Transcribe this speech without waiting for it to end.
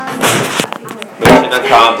mission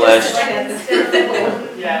accomplished.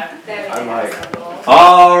 I'm like,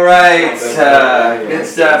 All right, good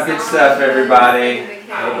stuff, everybody.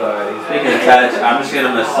 Speaking of touch, I'm just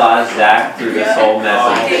gonna massage Zach through this whole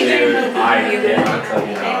message. dude, I can't tell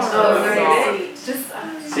you how.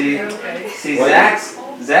 See,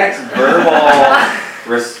 Zach's verbal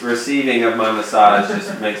receiving of my massage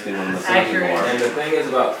just makes me want to massage him more. And the thing is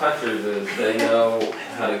about touchers is they know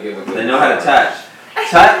how to give a good. They know how to touch.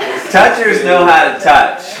 Touchers know how to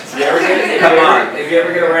touch. Come on. If you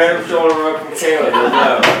ever get a random shoulder rub from Caleb, you'll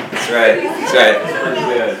know. That's right. That's right. It's pretty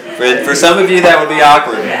good. For some of you, that would be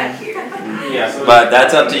awkward, Yeah. but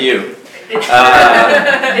that's up to you.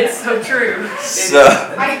 It's so true. So.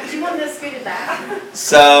 Do you want this scooted back?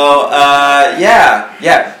 So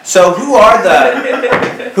yeah. So who are the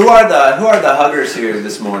huggers here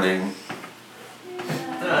this morning?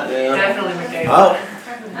 Definitely Michaela. Oh,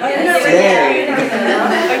 dang.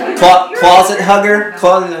 Closet hugger.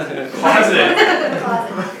 Closet.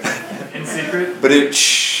 In secret? But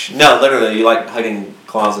no, literally, you like hugging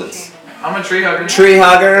closets. I'm a tree hugger. Tree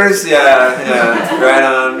huggers, yeah. Right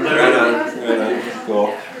on.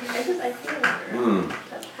 Cool.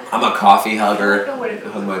 I'm a coffee hugger. I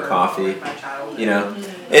hug my coffee. You know,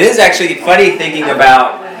 it is actually funny thinking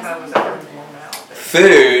about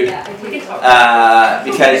food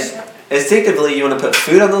because instinctively you want to put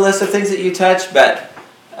food on the list of things that you touch, but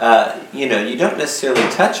you don't necessarily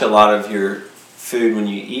touch a lot of your food when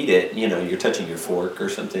you eat it. You know, you're touching your fork or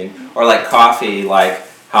something, or like coffee. Like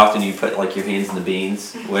how often you put like your hands in the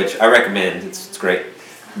beans, which I recommend. It's great.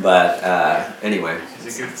 But anyway,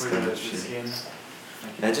 Is it good for the skin?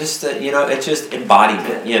 and just it's just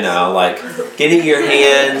embodiment. Like getting your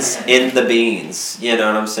hands in the beans. You know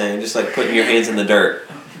what I'm saying? Just like putting your hands in the dirt.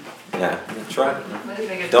 Yeah, try it.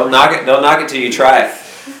 Don't knock it till you try it.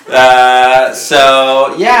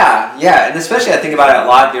 So yeah, and especially I think about it a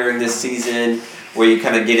lot during this season where you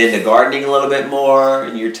kind of get into gardening a little bit more,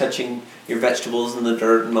 and you're touching your vegetables in the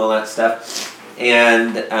dirt and all that stuff.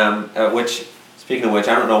 And speaking of which,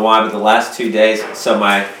 I don't know why, but the last 2 days, so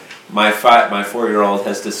my 4-year-old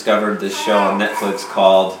has discovered this show on Netflix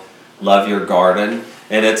called Love Your Garden,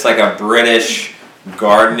 and it's like a British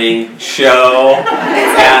gardening show.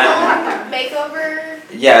 And Makeover?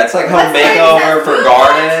 yeah, it's like home makeover for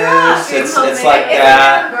gardens. It's like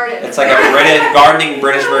that. It's like a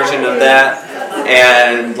British version of that.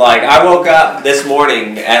 And like I woke up this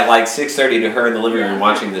morning at like 6:30 to her in the living room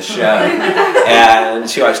watching this show, and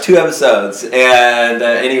she watched 2 episodes. And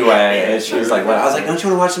anyway, and she was like, "Well," I was like, "Don't you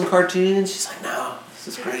want to watch some cartoons?" She's like, "No, this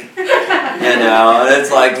is great." And it's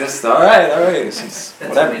like just all right. She's,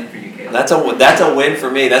 whatever. That's a win for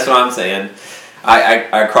me. That's what I'm saying.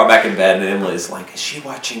 I crawl back in bed and Emily's like, "Is she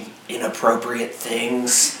watching inappropriate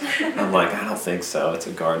things?" I'm like, "I don't think so. It's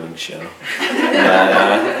a gardening show."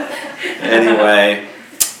 Anyway,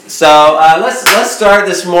 so let's start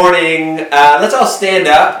this morning. Let's all stand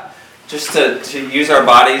up just to use our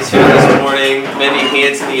bodies here this morning. Maybe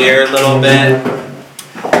hands in the air a little bit.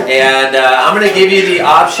 And I'm going to give you the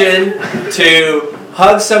option to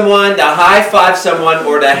hug someone, to high five someone,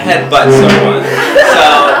 or to headbutt someone.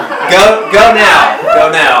 So go now. Oh,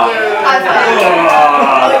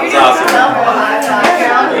 that was awesome.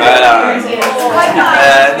 Right on.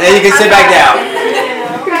 Then you can sit back down.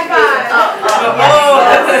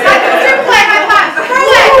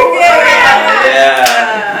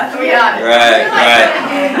 Right.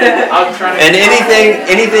 And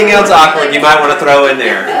anything else awkward you might want to throw in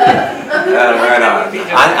there. Right on.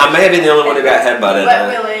 I may have been the only one who got headbutted.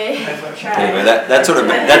 Anyway, that sort of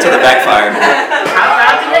backfired.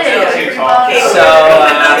 So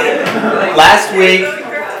last week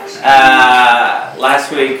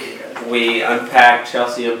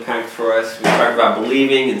Chelsea unpacked for us. We talked about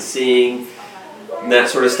believing and seeing and that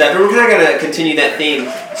sort of stuff. And we're kind of going to continue that theme.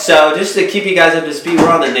 So just to keep you guys up to speed,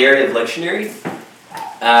 we're on the narrative lectionary,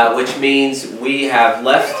 which means we have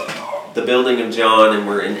left the building of John and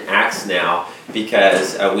we're in Acts now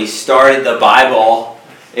because we started the Bible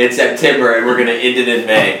in September and we're going to end it in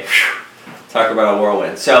May. Talk about a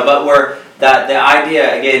whirlwind. So, but the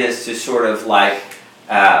idea again is to sort of like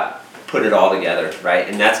put it all together, right?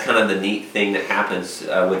 And that's kind of the neat thing that happens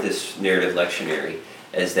with this narrative lectionary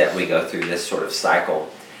is that we go through this sort of cycle.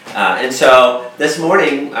 And so this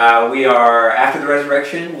morning we are after the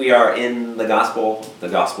resurrection. We are in the gospel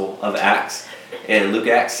of Acts and Luke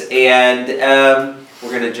Acts, and we're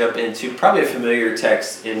going to jump into probably a familiar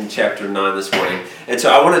text in chapter 9 this morning. And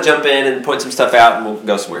so I want to jump in and point some stuff out, and we'll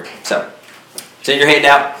go somewhere. So send your hand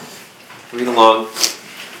out, read along.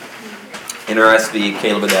 NRSV,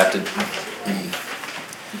 Caleb adapted.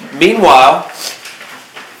 Meanwhile,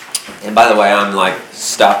 And by the way, I'm like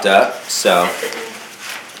stopped up, so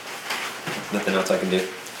nothing else I can do.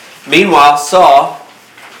 Meanwhile, Saul,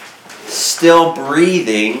 still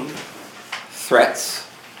breathing threats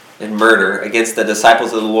and murder against the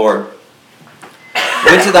disciples of the Lord,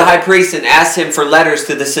 went to the high priest and asked him for letters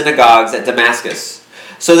to the synagogues at Damascus,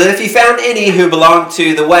 so that if he found any who belonged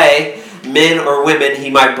to the way, men or women, he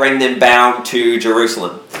might bring them bound to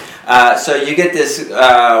Jerusalem. So you get this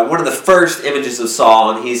one of the first images of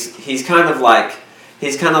Saul, and he's kind of like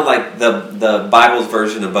the Bible's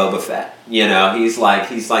version of Boba Fett. You know, he's like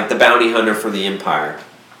the bounty hunter for the empire.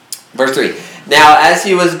 Verse 3. Now, as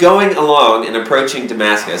he was going along and approaching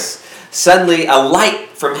Damascus, suddenly a light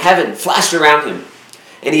from heaven flashed around him,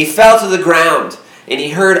 and he fell to the ground, and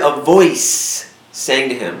he heard a voice saying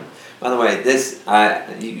to him. By the way, this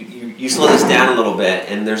you slow this down a little bit,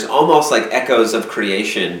 and there's almost like echoes of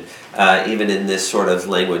creation, even in this sort of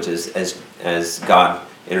language as God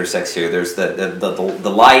intersects here. There's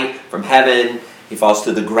the light from heaven. He falls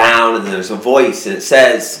to the ground, and there's a voice, and it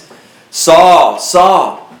says, "Saul,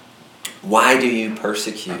 Saul, why do you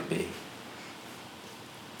persecute me?"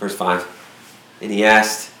 Verse 5. And he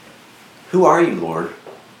asked, "Who are you, Lord?"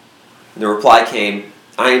 And the reply came,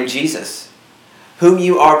 "I am Jesus, whom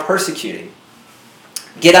you are persecuting.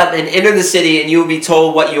 Get up and enter the city, and you will be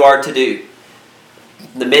told what you are to do."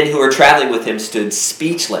 The men who were traveling with him stood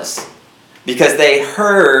speechless, because they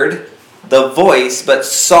heard the voice but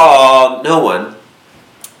saw no one.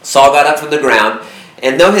 Saul got up from the ground,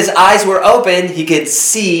 and though his eyes were open, he could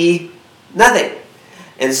see nothing.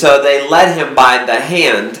 And so they led him by the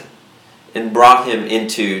hand and brought him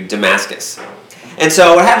into Damascus. And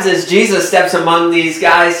so what happens is Jesus steps among these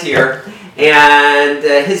guys here, and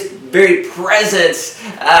his very presence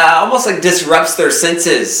almost like disrupts their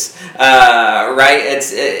senses, right?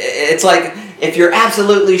 It's like if you're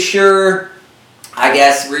absolutely sure, I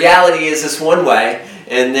guess, reality is this one way,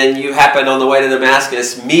 and then you happen on the way to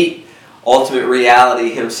Damascus meet ultimate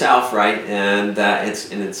reality himself, right? And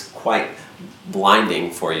it's quite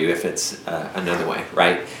blinding for you if it's another way,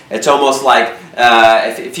 right? It's almost like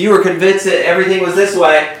if you were convinced that everything was this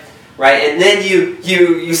way, right, and then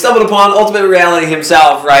you stumbled upon ultimate reality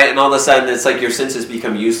himself, right, and all of a sudden it's like your senses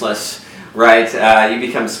become useless, right? You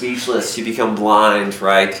become speechless, you become blind,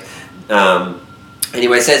 right?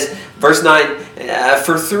 Anyway, it says, verse 9,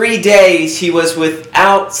 for 3 days he was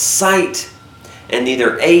without sight and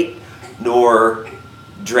neither ate nor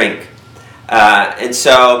drank. And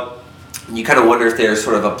so you kind of wonder if there's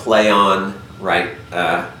sort of a play on, right?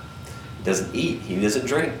 He doesn't eat, he doesn't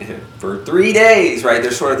drink for 3 days, right?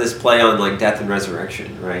 There's sort of this play on like death and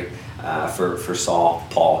resurrection, right? For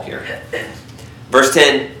Paul here. Verse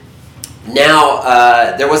 10,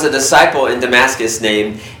 now there was a disciple in Damascus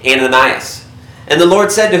named Ananias. And the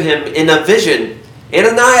Lord said to him in a vision,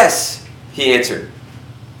 "Ananias," he answered.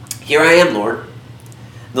 "Here I am, Lord."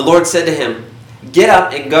 The Lord said to him, "Get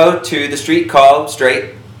up and go to the street called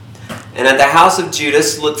Straight, and at the house of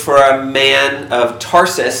Judas look for a man of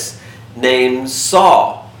Tarsus named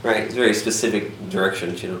Saul." Right? It's very specific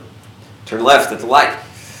directions, you know. Turn left at the light.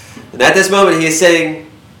 And at this moment he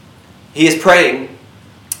is praying,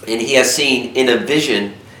 and he has seen in a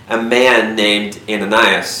vision a man named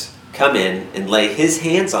Ananias come in and lay his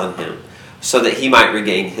hands on him so that he might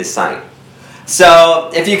regain his sight. So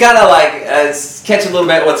if you kind of like catch a little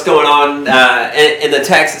bit what's going on in the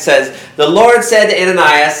text, it says, the Lord said to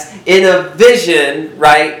Ananias in a vision,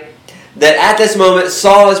 right, that at this moment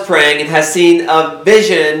Saul is praying and has seen a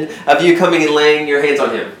vision of you coming and laying your hands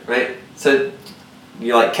on him, right? So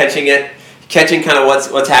you're like catching kind of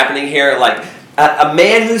what's happening here. Like a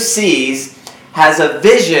man who sees has a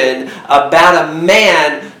vision about a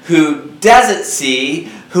man who doesn't see,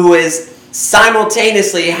 who is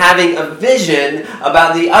simultaneously having a vision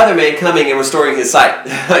about the other man coming and restoring his sight.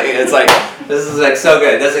 It's like, this is like so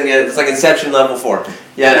good. It's like Inception level 4,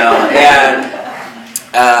 you know.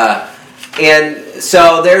 And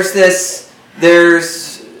so there's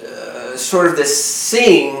sort of this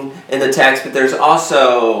seeing in the text, but there's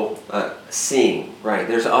also seeing, right?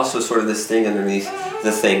 There's also sort of this thing underneath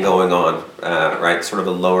the thing going on, right? Sort of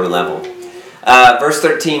a lower level. Verse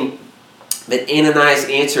 13, but Ananias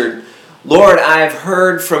answered, "Lord, I have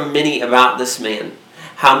heard from many about this man,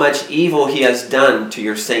 how much evil he has done to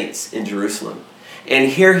your saints in Jerusalem. And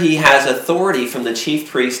here he has authority from the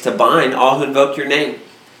chief priest to bind all who invoke your name."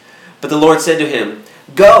 But the Lord said to him,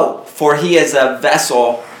 "Go, for he is a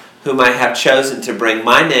vessel whom I have chosen to bring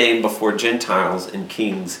my name before Gentiles and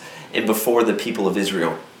kings and before the people of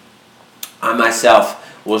Israel. I myself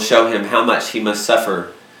will show him how much he must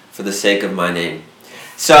suffer for the sake of my name."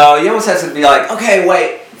 So you almost have to be like, okay,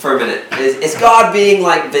 wait, for a minute. Is God being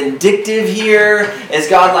like vindictive here? Is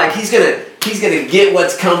God like he's gonna get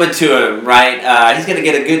what's coming to him, right? He's gonna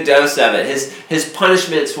get a good dose of it. His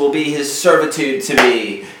punishments will be his servitude to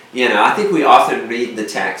me. I think we often read the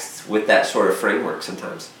text with that sort of framework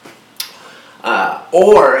sometimes.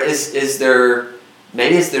 Or is there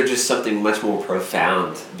just something much more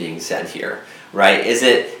profound being said here, right? Is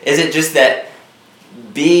it just that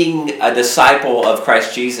being a disciple of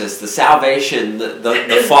Christ Jesus, the salvation,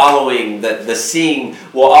 the following, the seeing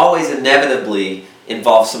will always inevitably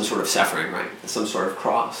involve some sort of suffering, right? Some sort of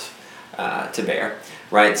cross to bear,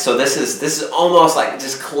 right? So this is almost like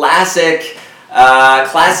just classic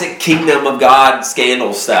kingdom of God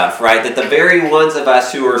scandal stuff, right? That the very ones of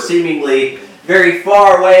us who are seemingly very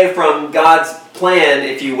far away from God's plan,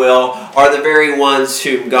 if you will, are the very ones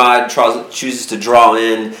whom God chooses to draw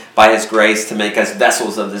in by His grace to make us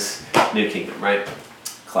vessels of this new kingdom, right?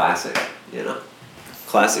 Classic,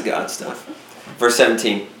 classic God stuff. Verse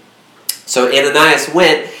 17. So Ananias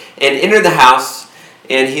went and entered the house,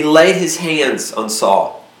 and he laid his hands on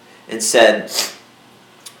Saul and said,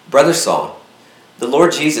 "Brother Saul, the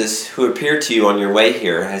Lord Jesus, who appeared to you on your way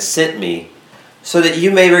here, has sent me so that you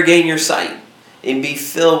may regain your sight and be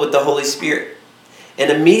filled with the Holy Spirit." And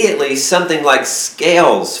immediately something like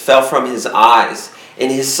scales fell from his eyes, and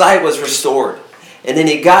his sight was restored. And then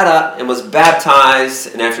he got up and was baptized,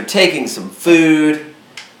 and after taking some food,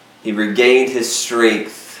 he regained his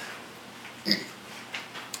strength.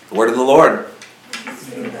 The word of the Lord.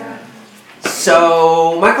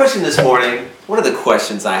 So, my question this morning, one of the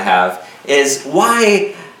questions I have, is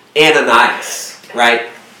why Ananias, right?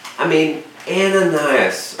 I mean,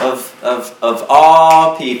 Ananias, of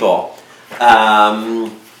all people.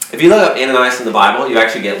 If you look up Ananias in the Bible, you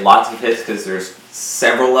actually get lots of hits because there's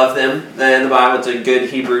several of them in the Bible. It's a good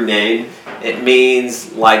Hebrew name. It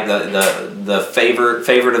means like the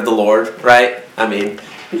favorite of the Lord, right? I mean,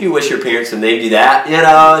 if you wish your parents had named you that,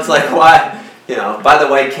 it's like, why? By the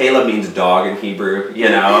way, Caleb means dog in Hebrew,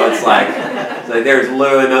 it's like there's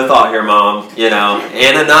literally no thought here, Mom,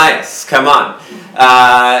 Ananias, come on.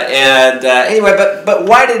 Anyway, but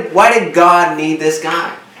why did God need this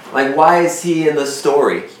guy? Like, why is he in the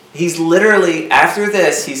story? He's literally, after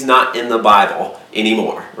this, he's not in the Bible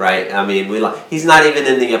anymore, right? I mean, he's not even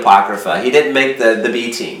in the Apocrypha. He didn't make the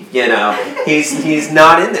B team, He's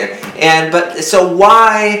not in there. So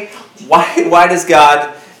why does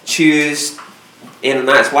God choose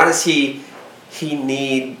Ananias? Why does he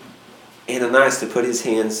need Ananias to put his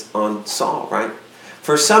hands on Saul, right?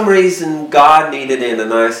 For some reason, God needed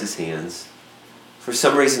Ananias' hands. For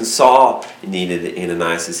some reason, Saul needed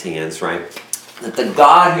Ananias' hands, right? That the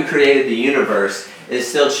God who created the universe is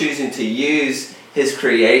still choosing to use His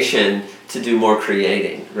creation to do more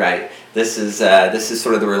creating, right? This is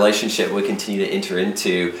sort of the relationship we continue to enter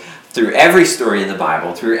into through every story in the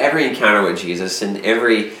Bible, through every encounter with Jesus, and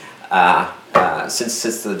every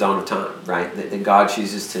since the dawn of time, right? That God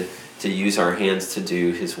chooses to use our hands to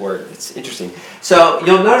do His work. It's interesting. So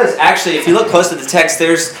you'll notice, actually, if you look close to the text,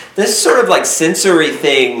 there's this sort of like sensory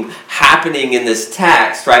thing happening in this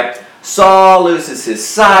text, right? Saul loses his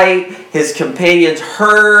sight. His companions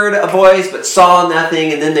heard a voice but saw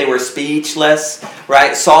nothing, and then they were speechless,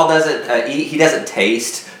 right? Saul doesn't eat. He doesn't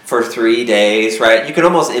taste for 3 days, right? You can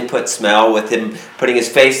almost input smell with him putting his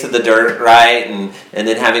face to the dirt, right? And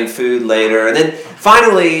then having food later. And then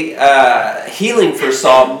finally, healing for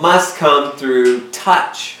Saul must come through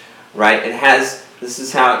touch, right? This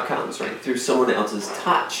is how it comes, right? Through someone else's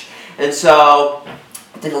touch. And so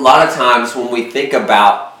I think a lot of times when we think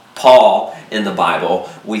about Paul in the Bible,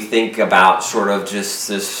 we think about sort of just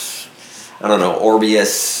this,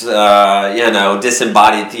 Orbius,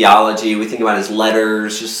 disembodied theology. We think about his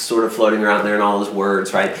letters just sort of floating around there and all his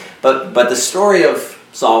words, right? But the story of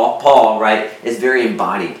Paul, right, is very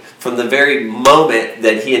embodied. From the very moment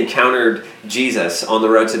that he encountered Jesus on the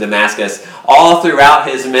road to Damascus, all throughout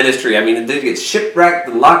his ministry, I mean, the dude gets shipwrecked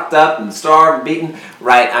and locked up and starved and beaten,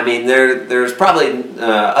 right? I mean, there's probably,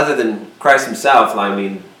 other than Christ himself, I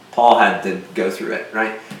mean, Paul had to go through it,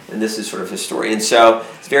 right? And this is sort of his story. And so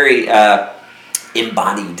it's very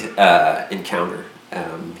embodied encounter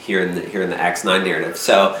here in the Acts 9 narrative.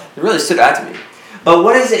 So it really stood out to me. But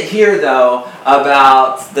what is it here, though,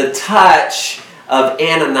 about the touch of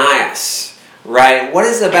Ananias, right? What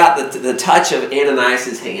is it about the touch of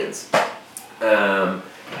Ananias' hands?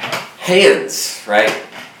 Hands, right?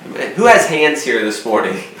 Who has hands here this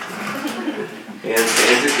morning? Hands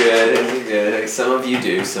are good. Some of you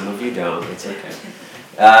do, some of you don't. It's okay.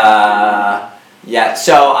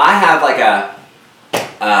 So I have like a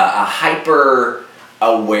hyper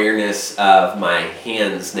awareness of my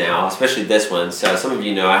hands now, especially this one. So some of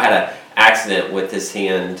you know I had an accident with this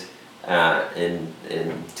hand in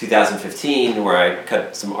 2015 where I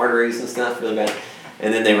cut some arteries and stuff really bad,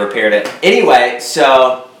 and then they repaired it. Anyway,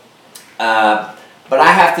 so but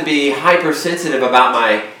I have to be hypersensitive about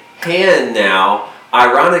my hand now,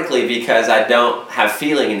 ironically, because I don't have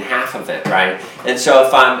feeling in half of it, right? And so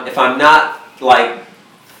if I'm not like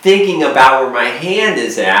thinking about where my hand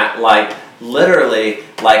is at, like literally,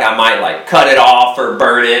 like I might like cut it off or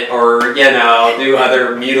burn it or do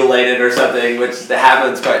other mutilate it or something, which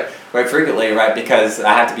happens quite frequently, right? Because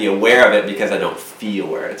I have to be aware of it because I don't feel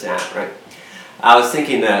where it's at, right? I was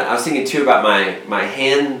thinking too about my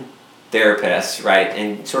hand therapists, right,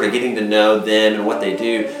 and sort of getting to know them and what they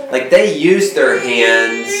do. Like they use their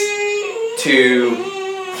hands to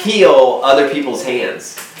heal other people's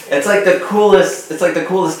hands. It's like the coolest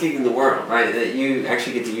gig in the world, right? That you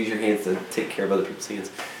actually get to use your hands to take care of other people's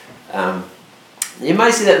hands. You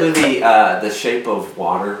might see that movie, The Shape of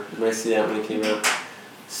Water. You might see that when it came out.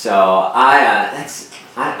 So I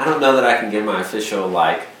don't know that I can give my official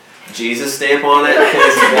like Jesus stamp on it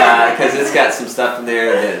because it's got some stuff in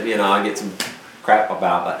there that I get some crap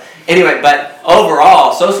about. But anyway, but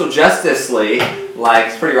overall, social justicely, like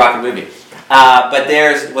it's a pretty rocking movie. But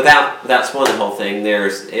there's without spoiling the whole thing,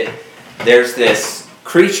 there's this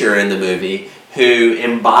creature in the movie who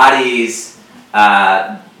embodies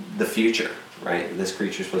the future, right? This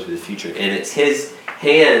creature is supposed to be the future, and it's his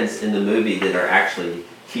hands in the movie that are actually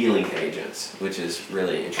healing agents, which is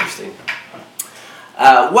really interesting.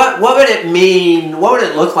 What would it mean? What would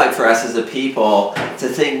it look like for us as a people to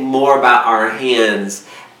think more about our hands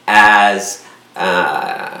as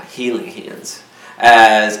healing hands,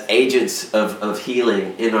 as agents of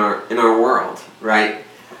healing in our world, right?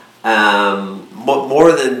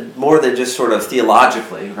 More than just sort of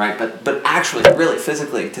theologically, right? But actually, really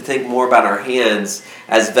physically, to think more about our hands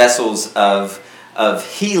as vessels of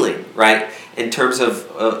healing, right? In terms of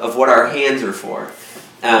what our hands are for.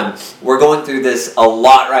 We're going through this a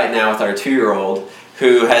lot right now with our 2-year-old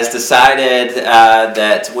who has decided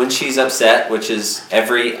that when she's upset, which is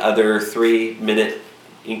every other 3-minute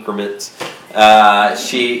increments,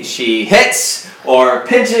 she hits or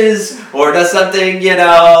pinches or does something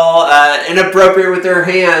inappropriate with her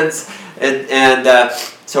hands, and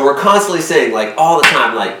so we're constantly saying like all the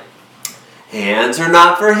time like hands are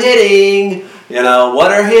not for hitting.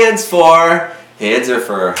 What are hands for? Hands are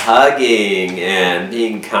for hugging and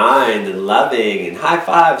being kind and loving and high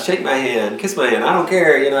five, shake my hand, kiss my hand, I don't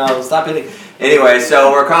care, stop hitting. Anyway,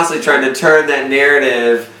 so we're constantly trying to turn that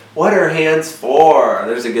narrative. What are hands for?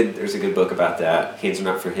 There's a good book about that. Hands are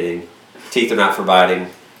not for hitting. Teeth are not for biting.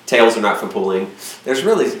 Tails are not for pulling. There's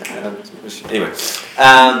really anyway. Germs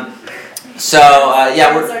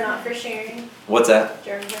are not for sharing. What's that?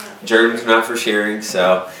 Germs are not for Germs not for sharing. sharing.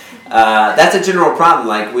 So that's a general problem.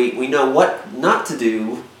 Like we know what not to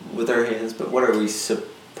do with our hands, but what are we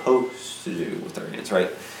supposed to do with our hands, right?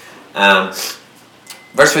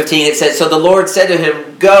 Verse 15, it says, "So the Lord said to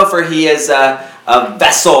him, 'Go, for he is a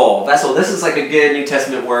vessel.'" Vessel. This is like a good New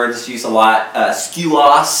Testament word. It's used a lot.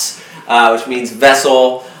 Skulos, which means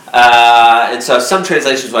vessel. And so some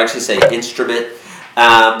translations will actually say instrument.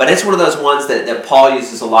 But it's one of those ones that Paul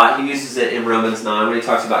uses a lot. He uses it in Romans 9 when he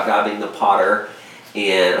talks about God being the potter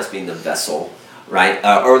and us being the vessel, right?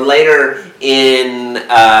 Or later in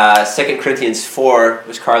 2 Corinthians 4,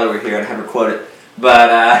 which Carla were here, I'd have her quote it.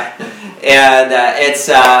 But it's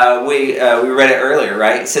we read it earlier,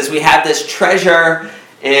 right? It says we have this treasure,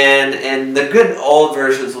 and the good old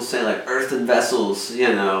versions will say like earthen vessels,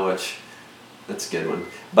 which that's a good one.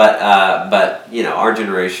 But our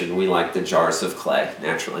generation, we like the jars of clay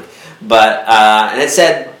naturally. But and it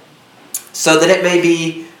said so that it may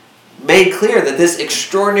be made clear that this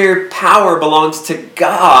extraordinary power belongs to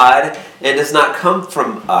God and does not come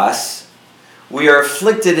from us. We are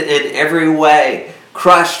afflicted in every way,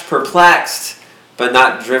 crushed, perplexed, but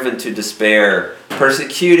not driven to despair,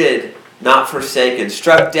 persecuted, not forsaken,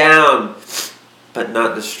 struck down, but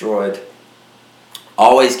not destroyed.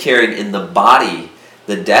 Always carrying in the body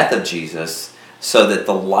the death of Jesus, so that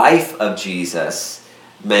the life of Jesus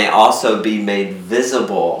may also be made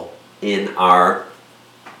visible in our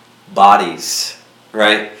bodies,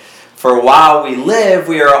 right? For while we live,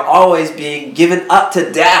 we are always being given up to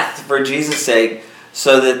death for Jesus' sake,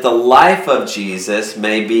 so that the life of Jesus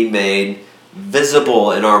may be made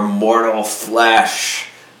visible in our mortal flesh,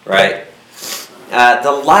 right?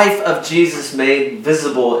 The life of Jesus made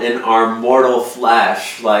visible in our mortal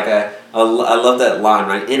flesh. Like I love that line,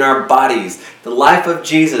 right? In our bodies. The life of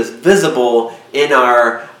Jesus visible in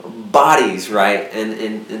our bodies, right?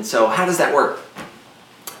 And so how does that work?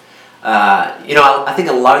 I think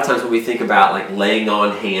a lot of times when we think about like laying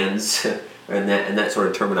on hands and that sort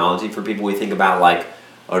of terminology for people, we think about like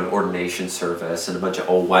an ordination service and a bunch of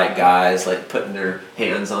old white guys like putting their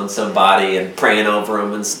hands on somebody and praying over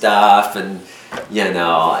them and stuff, and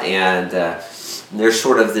there's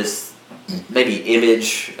sort of this maybe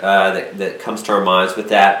image that comes to our minds with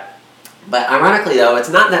that. But ironically though, it's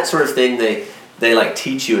not that sort of thing they like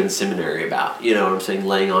teach you in seminary about, you know what I'm saying,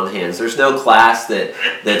 laying on hands. There's no class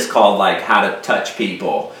that's called like how to touch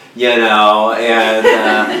people, and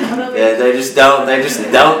they just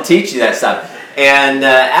don't teach you that stuff. And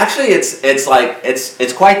actually,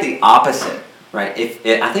 it's quite the opposite, right?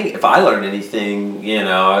 I think if I learned anything,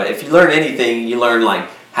 if you learn anything, you learn like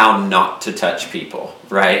how not to touch people,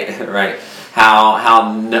 right? Right?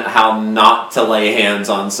 How not to lay hands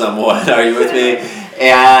on someone. Are you with me?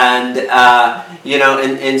 And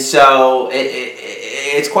and so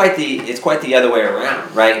it's quite the other way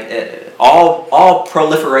around, right? All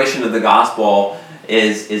proliferation of the gospel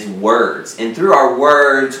is words, and through our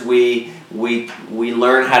words we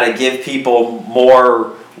learn how to give people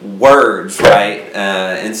more words, right?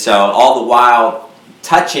 And so all the while,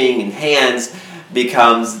 touching and hands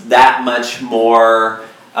becomes that much more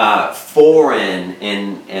foreign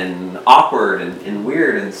and awkward and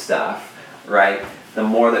weird and stuff, right? The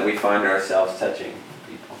more that we find ourselves touching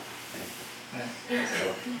people.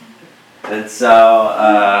 And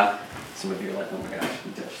so some of you are like, oh my gosh,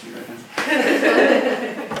 he touched you right now.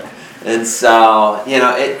 And so,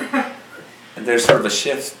 there's sort of a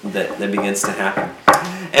shift that begins to happen.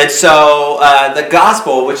 And so the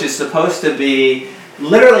gospel, which is supposed to be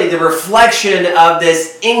literally the reflection of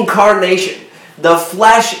this incarnation, the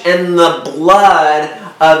flesh and the blood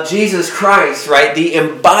of Jesus Christ, right? The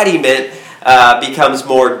embodiment becomes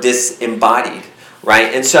more disembodied,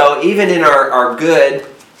 right? And so even in our good,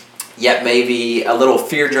 yet maybe a little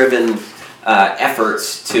fear-driven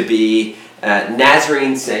efforts to be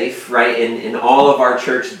Nazarene safe, right? In all of our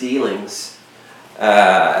church dealings,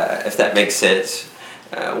 if that makes sense,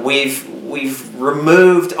 we've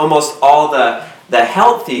removed almost all the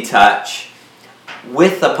healthy touch,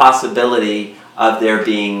 with the possibility of there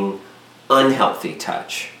being unhealthy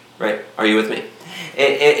touch, right? Are you with me?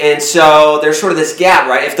 And so there's sort of this gap,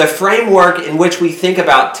 right? If the framework in which we think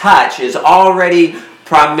about touch is already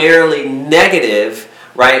primarily negative,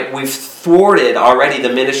 right? We've thwarted already the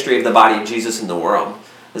ministry of the body of Jesus in the world.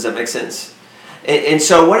 Does that make sense? And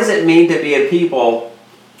so what does it mean to be a people,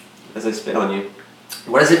 as I spit on you,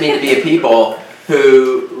 what does it mean to be a people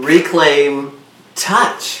who reclaim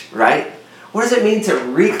touch, right? What does it mean to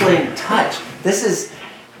reclaim touch? This is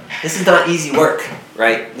not easy work,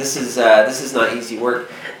 right? This is not easy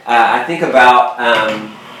work. I think about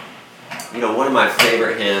one of my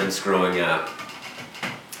favorite hymns growing up.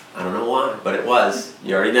 I don't know why, but it was.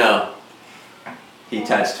 You already know. He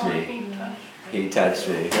touched me. He touched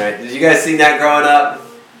me. Right? Did you guys sing that growing up?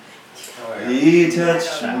 He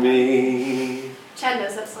touched me. Chad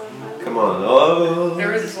knows that song. Come on. Oh.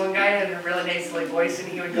 There was this one guy who had a really nice voice, and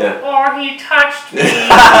he would go, Yeah. "Oh, he touched me."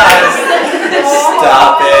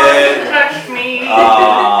 Stop it. He touched me.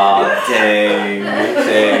 Oh, dang.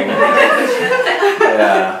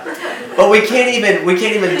 Yeah. But we can't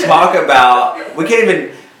even talk about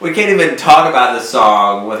the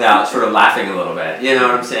song without sort of laughing a little bit. You know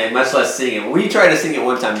what I'm saying? Much less singing. We tried to sing it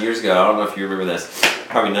one time years ago. I don't know if you remember this.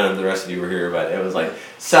 Probably none of the rest of you were here, but it was like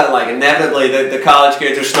inevitably the college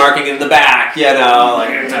kids are snarking in the back,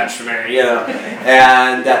 like, touch me,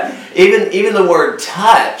 And even the word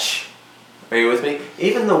touch, are you with me?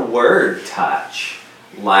 Even the word touch,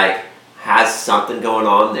 like, has something going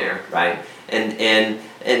on there, right? And in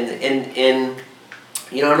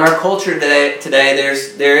our culture today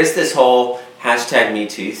there is this whole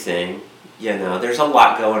 #MeToo thing. There's a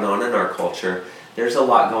lot going on in our culture. There's a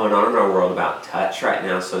lot going on in our world about touch right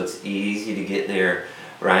now, so it's easy to get there,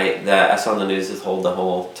 right? I saw on the news the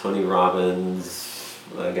whole Tony Robbins,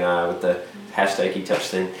 the guy with the #HeTouch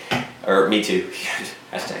thing, or Me Too,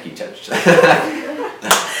 #HeTouch.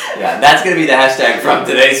 Yeah, that's going to be the hashtag from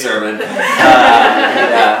today's sermon.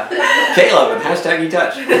 Caleb and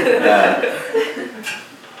 #HeTouch.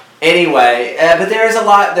 Anyway, but there's a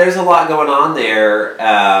lot going on there.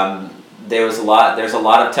 There's a lot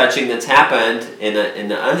of touching that's happened in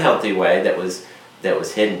an unhealthy way that was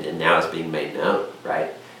hidden, and now is being made known,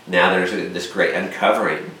 right? Now there's this great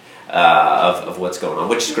uncovering of what's going on,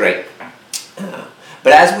 which is great.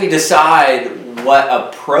 But as we decide what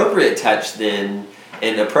appropriate touch then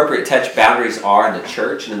and appropriate touch boundaries are in the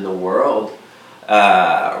church and in the world,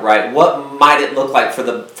 right? What might it look like for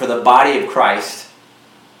the body of Christ?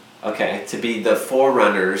 Okay, to be the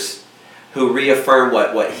forerunners, who reaffirm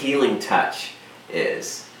what healing touch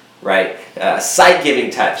is, right?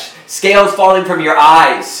 Sight-giving touch, scales falling from your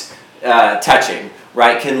eyes touching,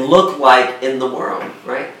 right, can look like in the world,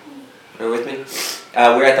 right? Are you with me?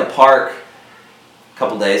 We were at the park a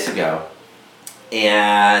couple days ago,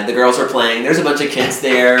 and the girls are playing. There's a bunch of kids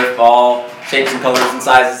there, all shapes and colors and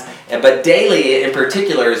sizes. But Daly, in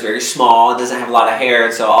particular, is very small and doesn't have a lot of hair,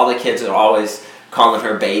 and so all the kids are always calling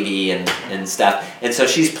her baby and stuff. And so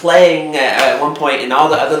she's playing at one point, and all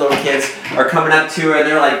the other little kids are coming up to her, and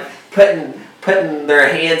they're like putting their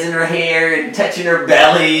hands in her hair and touching her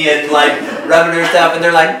belly and like rubbing her stuff, and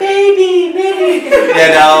they're like, baby, baby,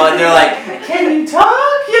 and they're like, can you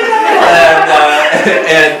talk,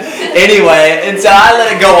 and anyway, and so I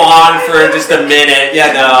let it go on for just a minute,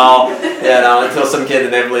 until some kid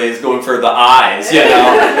in Emily is going for the eyes,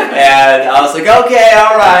 and I was like, okay,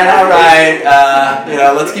 all right,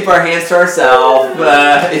 let's keep our hands to ourselves,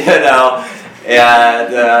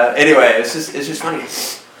 and anyway, it's just funny.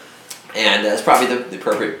 And it's probably the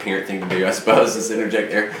appropriate parent thing to do, I suppose, is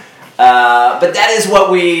interject there. But that is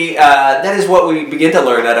what we begin to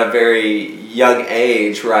learn at a very young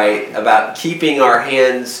age, right? About keeping our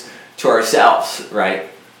hands to ourselves, right?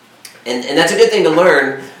 And that's a good thing to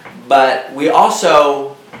learn. But we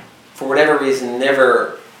also, for whatever reason,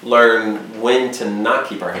 never learn when to not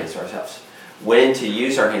keep our hands to ourselves, when to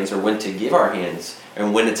use our hands, or when to give our hands,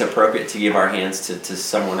 and when it's appropriate to give our hands to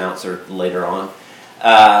someone else or later on.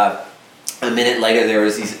 A minute later, there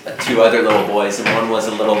was these two other little boys, and one was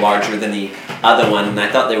a little larger than the other one, and I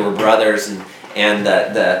thought they were brothers, and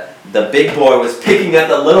the big boy was picking up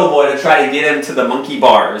the little boy to try to get him to the monkey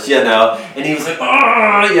bars, and he was like,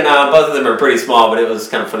 oh, both of them are pretty small, but it was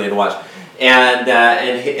kind of funny to watch. And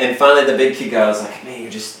finally the big kid goes like,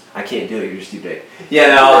 man, I can't do it, you're just too big,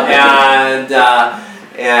 and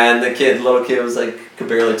the little kid was like, could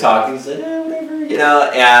barely talk, he's like, whatever,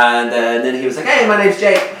 and then he was like, hey, my name's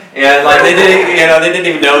Jake. And like they didn't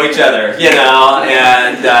even know each other,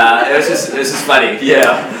 and it was just funny,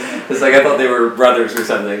 It's like I thought they were brothers or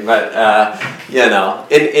something, but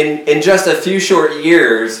in just a few short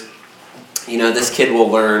years, this kid will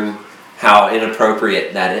learn how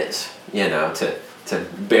inappropriate that is, to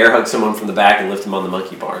bear hug someone from the back and lift them on the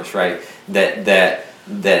monkey bars, right? That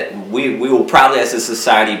we will probably as a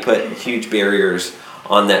society put huge barriers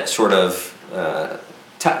on that sort of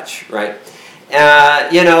touch, right?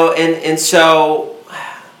 And so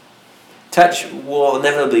touch will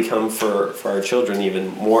inevitably come for our children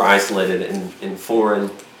even more isolated and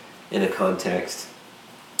foreign in a context.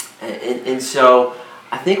 And so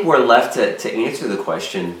I think we're left to answer the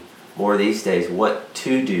question more these days, what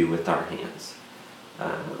to do with our hands,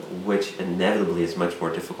 which inevitably is much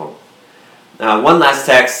more difficult. One last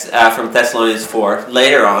text from Thessalonians 4.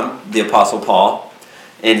 Later on, the Apostle Paul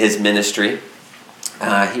in his ministry,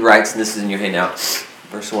 he writes, and this is in your handout,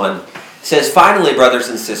 verse 1, says, finally, brothers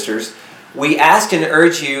and sisters, we ask and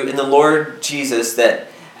urge you in the Lord Jesus that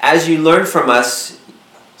as you learn from us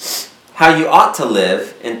how you ought to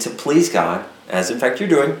live and to please God, as in fact you're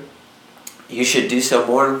doing, you should do so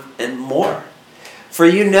more and more. For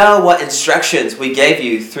you know what instructions we gave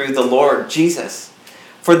you through the Lord Jesus.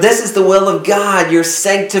 For this is the will of God, your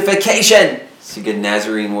sanctification. It's a good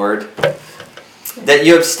Nazarene word. That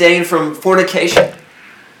you abstain from fornication.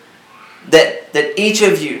 That each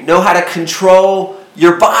of you know how to control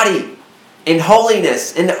your body in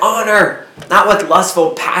holiness, in honor, not with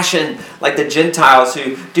lustful passion like the Gentiles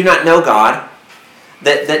who do not know God.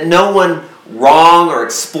 That no one wrong or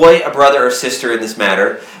exploit a brother or sister in this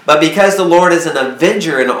matter, but because the Lord is an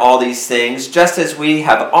avenger in all these things, just as we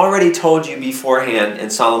have already told you beforehand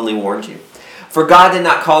and solemnly warned you. For God did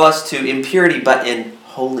not call us to impurity, but in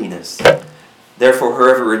holiness. Therefore,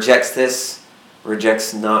 whoever rejects this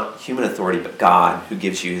rejects not human authority, but God, who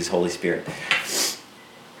gives you His Holy Spirit.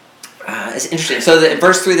 It's interesting. So in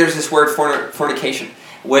verse 3, there's this word fornication,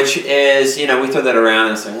 which is, we throw that around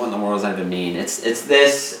and say, what in the world does that even mean? It's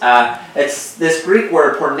this Greek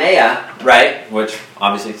word porneia, right? Which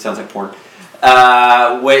obviously sounds like porn.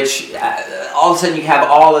 Which all of a sudden you have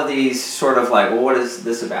all of these sort of like, well, what is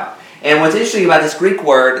this about? And what's interesting about this Greek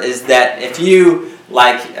word is that if you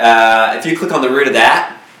click on the root of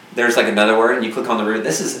that, there's like another word, and you click on the root.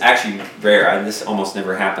 This is actually rare. This almost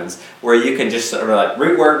never happens. Where you can just sort of like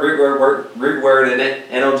root word in it,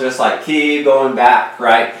 and it'll just like keep going back,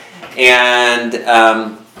 right? And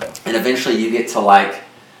eventually you get to like,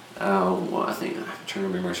 I think I'm trying to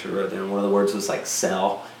remember. I should have wrote down. One of the words was like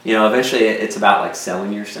sell. Eventually it's about like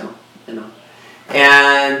selling yourself.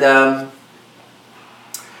 And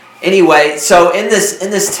Anyway, so in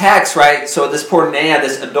this text, right, so this porneia,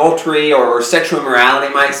 this adultery or sexual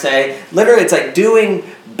immorality, might say, literally it's like doing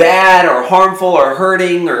bad or harmful or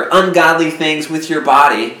hurting or ungodly things with your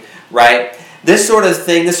body, right? This sort of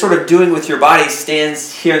thing, this sort of doing with your body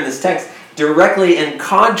stands here in this text directly in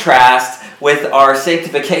contrast with our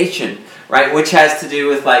sanctification, right, which has to do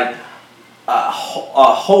with like a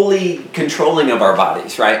holy controlling of our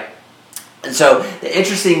bodies, right? And so the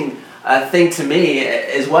interesting thing to me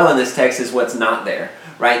as well in this text is what's not there,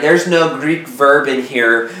 right? There's no Greek verb in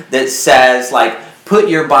here that says like put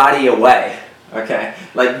your body away, okay?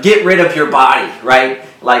 Like get rid of your body, right?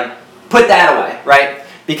 Like put that away, right?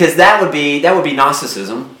 Because that would be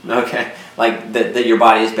Gnosticism, okay? Like that your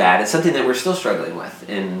body is bad. It's something that we're still struggling with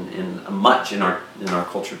in much in our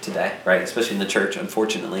culture today, right? Especially in the church,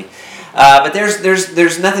 unfortunately. But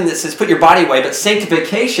there's nothing that says put your body away. But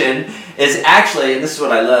sanctification is actually, and this is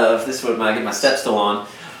what I love. This is what I get my step stool on,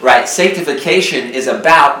 right? Sanctification is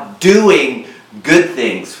about doing good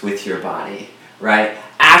things with your body, right?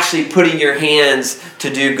 Actually putting your hands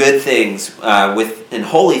to do good things and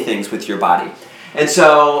holy things with your body. And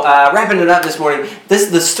so, wrapping it up this morning,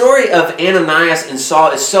 the story of Ananias and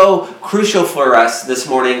Saul is so crucial for us this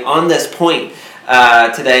morning on this point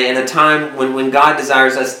today, in a time when God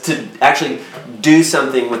desires us to actually do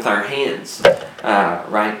something with our hands,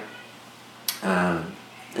 right?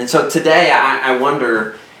 And so today, I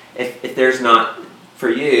wonder if there's not, for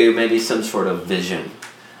you, maybe some sort of vision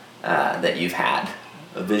that you've had,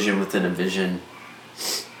 a vision within a vision,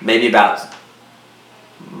 maybe about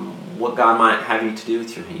what God might have you to do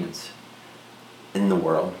with your hands in the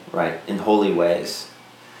world, right? In holy ways.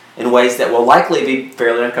 In ways that will likely be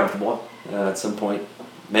fairly uncomfortable at some point.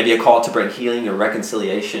 Maybe a call to bring healing or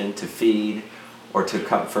reconciliation, to feed or to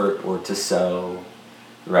comfort or to sow,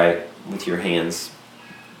 right? With your hands,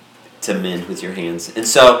 to mend with your hands. And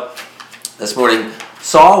so, this morning,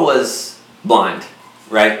 Saul was blind,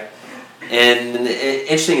 right? And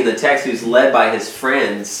interesting in the text, he was led by his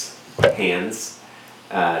friends' hands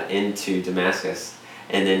into Damascus,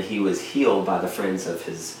 and then he was healed by the friends of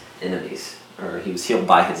his enemies, or he was healed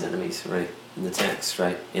by his enemies, right, in the text,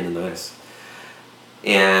 right, Ananias.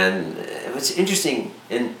 And what's interesting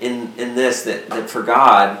in this, that for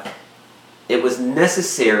God, it was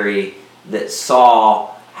necessary that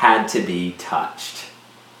Saul had to be touched.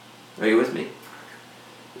 Are you with me?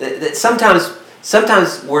 That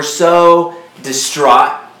sometimes we're so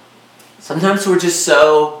distraught, sometimes we're just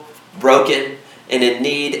so broken and in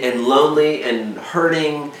need and lonely and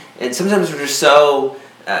hurting, and sometimes we're just so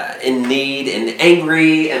in need and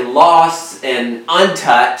angry and lost and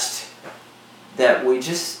untouched that we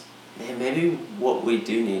just, maybe what we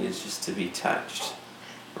do need is just to be touched,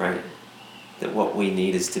 right? That what we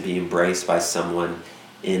need is to be embraced by someone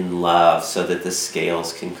in love so that the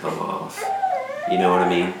scales can come off. You know what I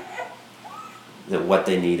mean? That what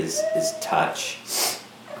they need is touch.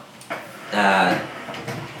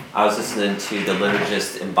 I was listening to the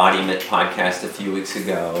Liturgist Embodiment podcast a few weeks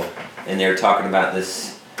ago, and they were talking about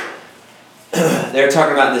this. They were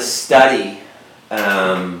talking about this study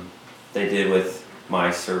they did with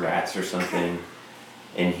mice or rats or something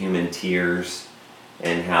in human tears,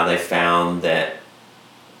 and how they found that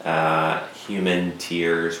human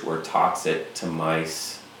tears were toxic to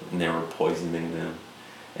mice, and they were poisoning them,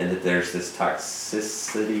 and that there's this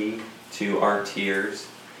toxicity to our tears.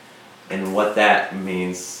 And what that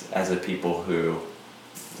means as a people who,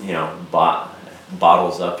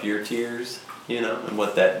 bottles up your tears, and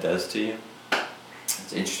what that does to you.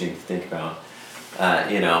 It's interesting to think about.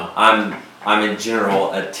 I'm in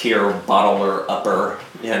general a tear bottler upper,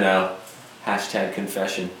 hashtag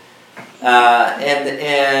confession. And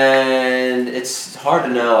it's hard to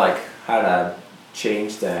know like how to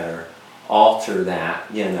change that or alter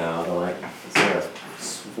that, like is there a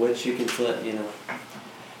switch you can flip,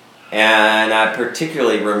 And I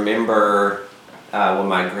particularly remember when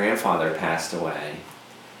my grandfather passed away,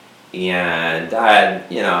 and I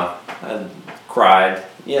cried,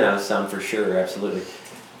 some for sure, absolutely.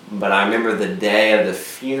 But I remember the day of the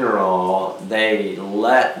funeral, they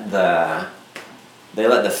let the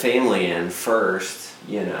family in first,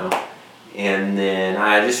 and then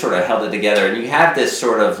I just sort of held it together. And you have this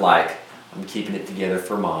sort of like, I'm keeping it together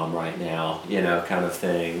for mom right now, kind of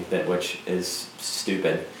thing, which is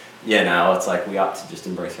stupid. It's like we ought to just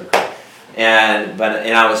embrace our cry. And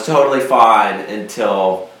I was totally fine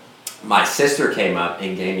until my sister came up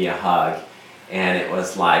and gave me a hug, and it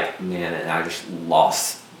was like, man, and I just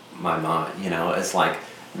lost my mind. It's like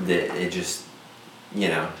it just, you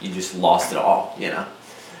just lost it all.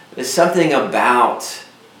 There's something about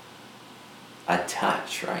a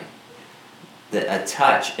touch, right? that a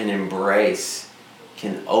touch, an embrace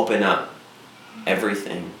can open up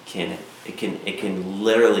everything, can it? It can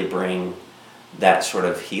literally bring that sort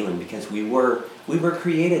of healing, because we were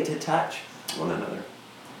created to touch one another.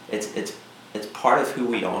 It's part of who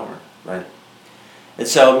we are, right? And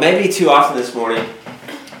so maybe too often this morning,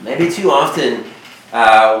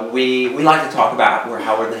 we like to talk about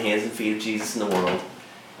how we're the hands and feet of Jesus in the world.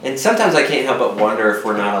 And sometimes I can't help but wonder if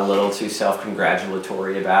we're not a little too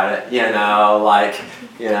self-congratulatory about it.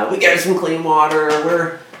 We gave some clean water,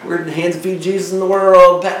 we're the hands and feet of Jesus in the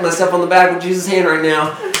world, patting myself on the back with Jesus' hand right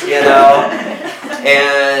now,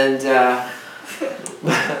 And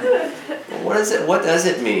what does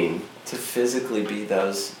it mean to physically be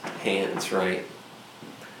those hands, right?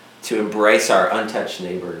 To embrace our untouched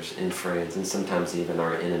neighbors and friends, and sometimes even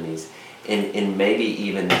our enemies, and maybe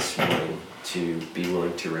even this morning to be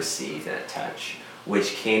willing to receive that touch,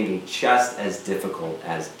 which can be just as difficult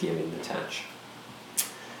as giving the touch.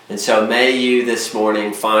 And so may you this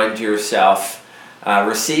morning find yourself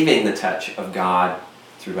receiving the touch of God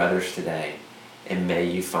through others today, and may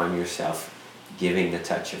you find yourself giving the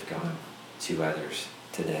touch of God to others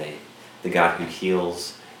today. The God who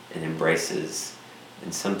heals and embraces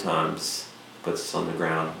and sometimes puts us on the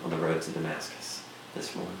ground on the road to Damascus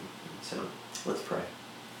this morning. So let's pray.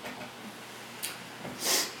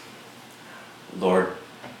 Lord,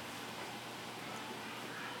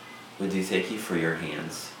 we do thank you for your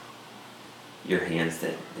hands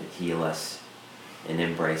that heal us and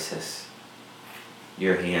embrace us,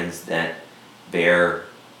 your hands that bear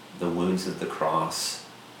the wounds of the cross,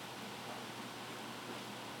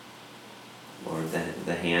 Lord,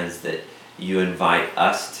 the hands that you invite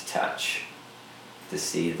us to touch, to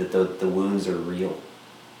see that the wounds are real,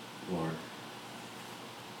 Lord.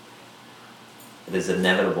 It is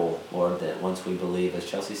inevitable, Lord, that once we believe, as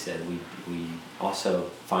Chelsea said, we also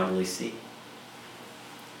finally see.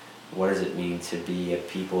 What does it mean to be a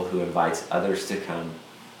people who invites others to come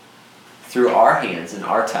through our hands and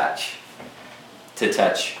our touch to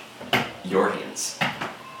touch your hands?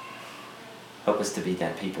 Help us to be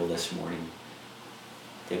that people this morning,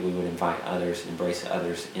 that we would invite others, embrace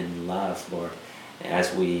others in love, Lord,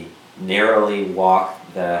 as we narrowly walk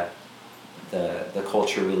the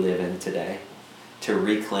culture we live in today, to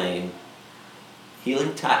reclaim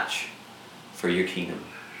healing touch for your kingdom.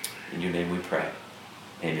 In your name we pray.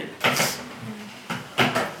 Amen. I'm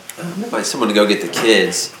going to invite someone to go get the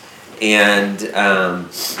kids. And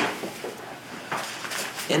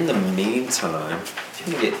in the meantime, if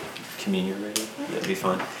you can get communion ready, that'd be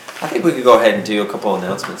fine. I think we could go ahead and do a couple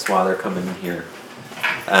announcements while they're coming in here.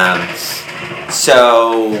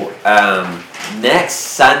 Next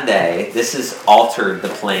Sunday, this has altered the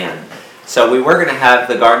plan. So we were going to have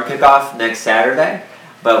the garden kickoff next Saturday,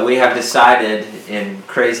 but we have decided in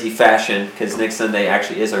crazy fashion, because next Sunday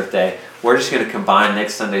actually is Earth Day, we're just going to combine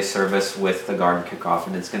next Sunday's service with the garden kickoff,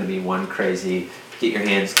 and it's going to be one crazy, get your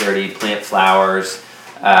hands dirty, plant flowers,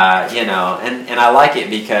 and I like it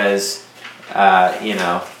because, why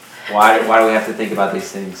do we have to think about these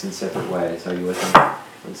things in separate ways? Are you with me?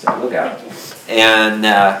 So look out. And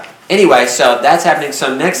anyway, so that's happening.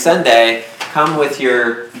 So next Sunday, come with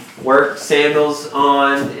your work sandals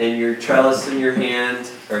on and your trellis in your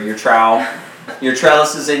hand, or your trowel. Your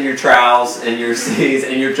trellises and your trowels and your skis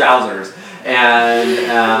and your trousers. And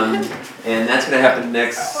that's going to happen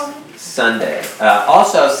next Sunday.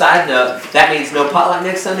 Also, side note, that means no potluck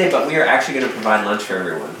next Sunday, but we are actually going to provide lunch for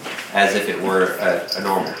everyone, as if it were a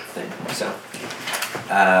normal thing. So,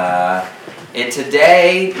 and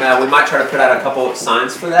today, we might try to put out a couple of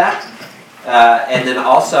signs for that. And then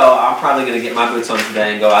also, I'm probably going to get my boots on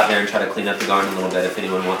today and go out there and try to clean up the garden a little bit if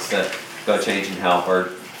anyone wants to go change and help,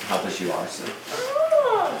 or help as you are. So.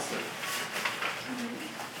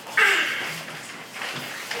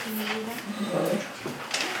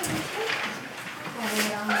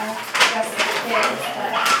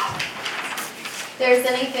 If there's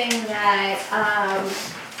anything that,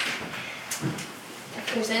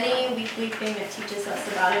 if there's any weekly thing that teaches us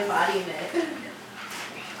about embodiment,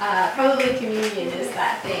 probably communion is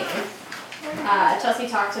that thing. Chelsea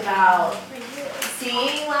talked about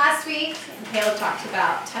seeing last week, and Caleb talked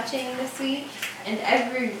about touching this week, and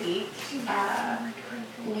every week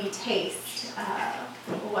we taste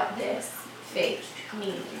what this faith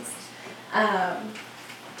means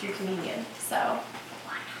through communion. So.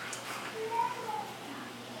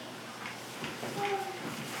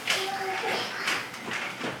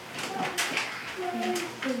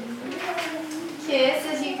 Kids,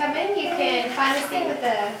 as you come in, you can find a seat with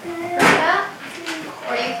the front up,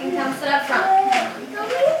 or you can come sit up front.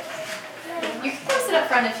 You can come sit up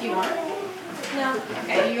front if you want. No?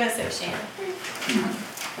 Okay, you're going to sit with Shannon. You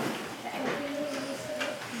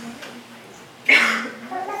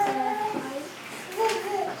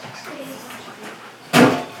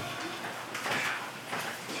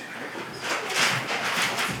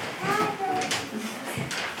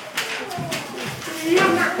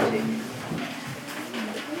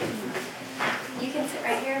can sit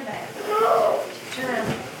right here, but turn around.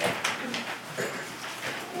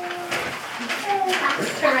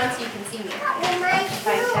 Turn around so you can see me. If I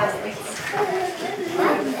tell everything.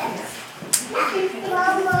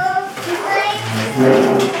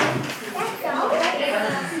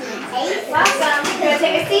 Welcome. You want to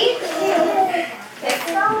take a seat?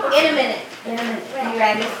 In a minute. In a minute. Are you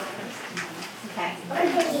ready? Okay.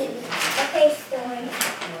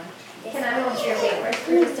 Can I hold your papers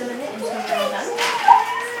for just a minute until you're all done?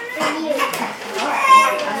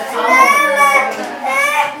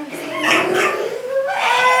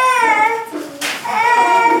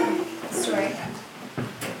 Story.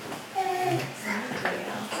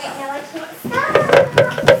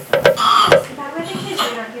 Is that where the kids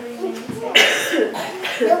are not giving me any space?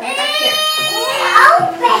 Back here.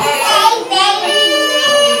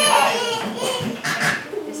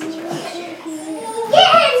 This is your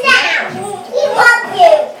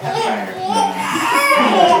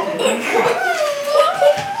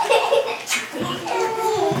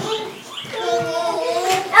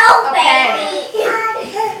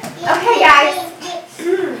Okay, guys.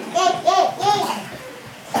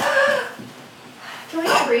 Can we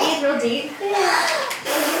breathe real deep?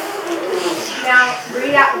 Now,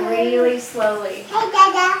 breathe out really slowly.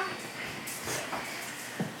 That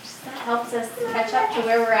helps us catch up to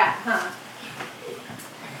where we're at, huh?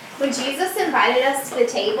 When Jesus invited us to the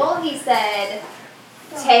table, he said,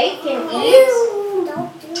 "Take and eat.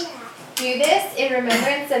 Do this in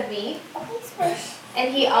remembrance of me."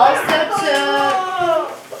 And he also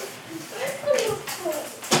took...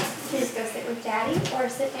 Please go sit with Daddy or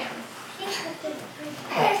sit down.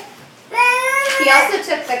 He also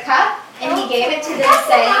took the cup and he gave it to them,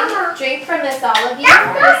 saying, "Drink from this, all of you.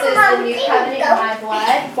 This is the new covenant in my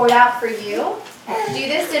blood, poured out for you. Do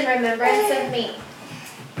this in remembrance of me."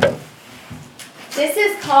 This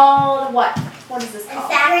is called what? What is this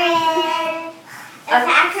called? A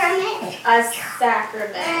sacrament. A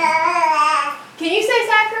sacrament. Can you say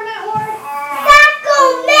sacrament, Ward?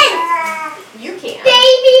 Sacrament. You can.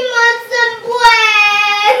 Baby wants some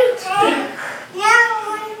bread.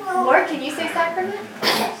 Ward, can you say sacrament?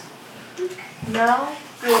 No?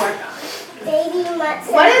 You'll work on it. Baby wants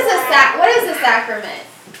some What is a Sacrament sacrament?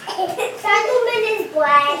 is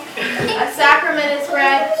bread. A sacrament is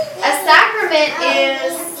bread. A sacrament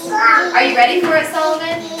is... Are you ready for it,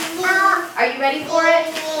 Sullivan? Are you ready for it?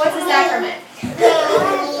 What's a sacrament?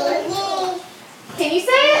 Can you say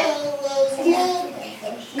it?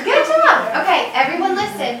 Good job. Okay, everyone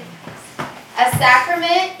listen. A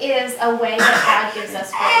sacrament is a way that God gives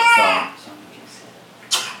us grace.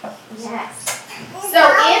 Yes. So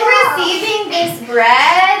in receiving this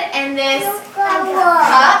bread and this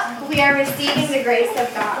cup, we are receiving the grace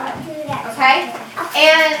of God. Okay?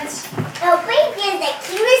 And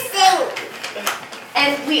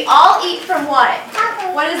we all eat from what?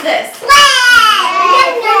 What is this? We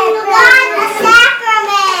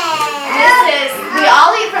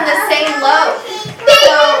all eat from the same loaf.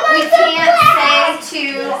 So we can't say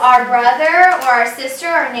to our brother or our sister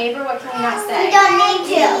or neighbor, what can we not say? We don't need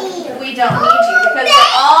you. We don't need you because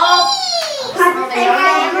we're all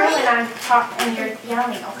when I'm talking and you're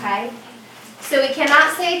yelling, okay? So we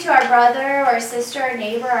cannot say to our brother or sister or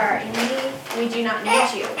neighbor or our enemy, we do not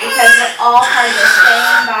need you because we're all part of the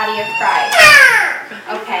same body of Christ.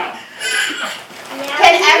 Okay.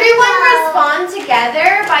 Can everyone respond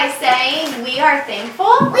together by saying we are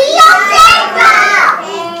thankful? We are thankful.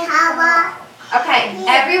 Okay,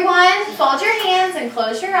 everyone fold your hands and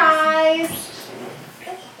close your eyes.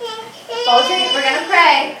 We're going to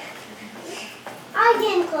pray. I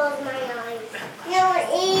can close my eyes. No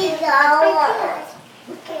ego.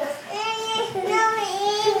 No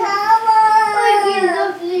ego. I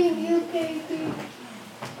cannot leave you, baby.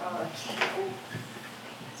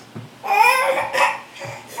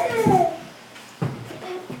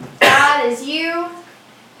 God, as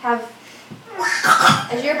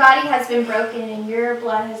your body has been broken and your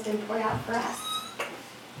blood has been poured out for us,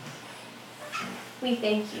 we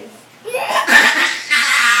thank you.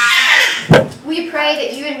 We pray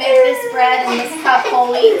that you would make this bread and this cup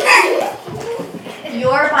holy,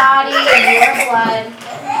 your body and your blood,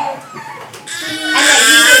 and that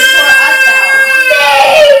you would pour us out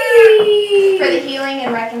for the healing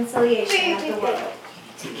and reconciliation of the world.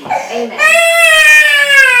 Amen.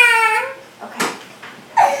 Okay.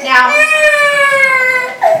 Now,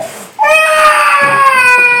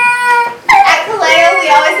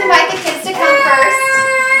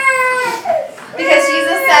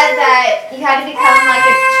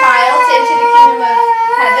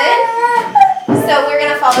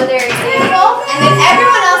 show their example, and then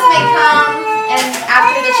everyone else may come and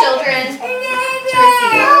after the children to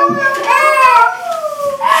receive.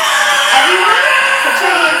 Everyone, put your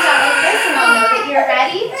hands down like this, and I'll know that you're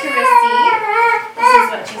ready to receive. This is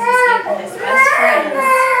what Jesus gave to his best friends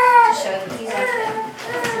to show that he loved them.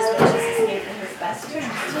 This is what Jesus gave to his best friends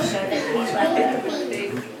to show that he loved them.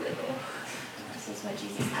 This is what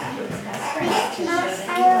Jesus gave to his best friends to show that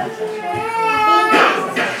he loved them.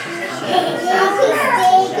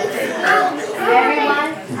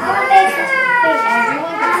 Everyone gets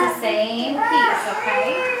the same piece, okay?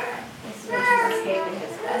 This is what Jesus gave to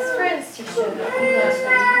his best friends to show that he loves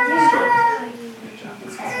them.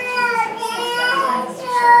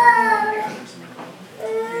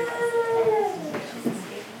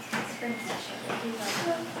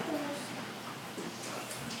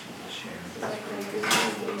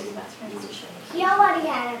 He already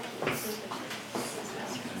had a piece.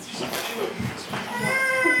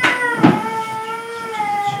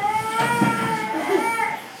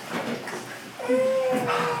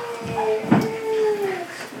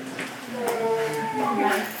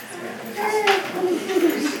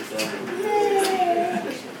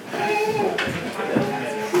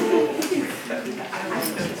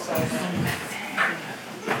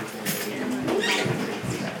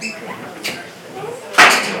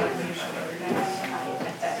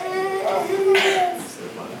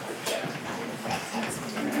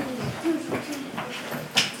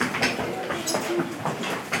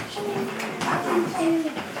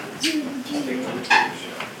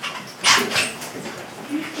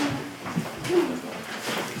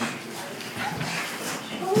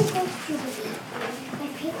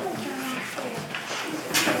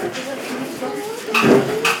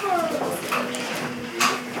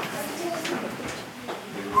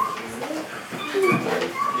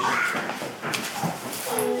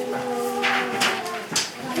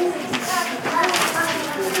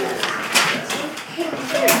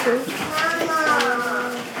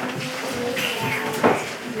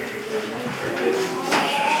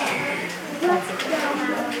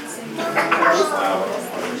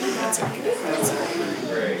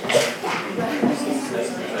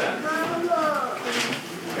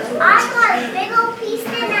 I got a big old piece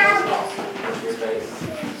of apple.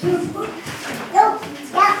 No,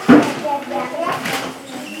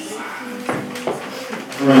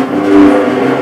 yeah.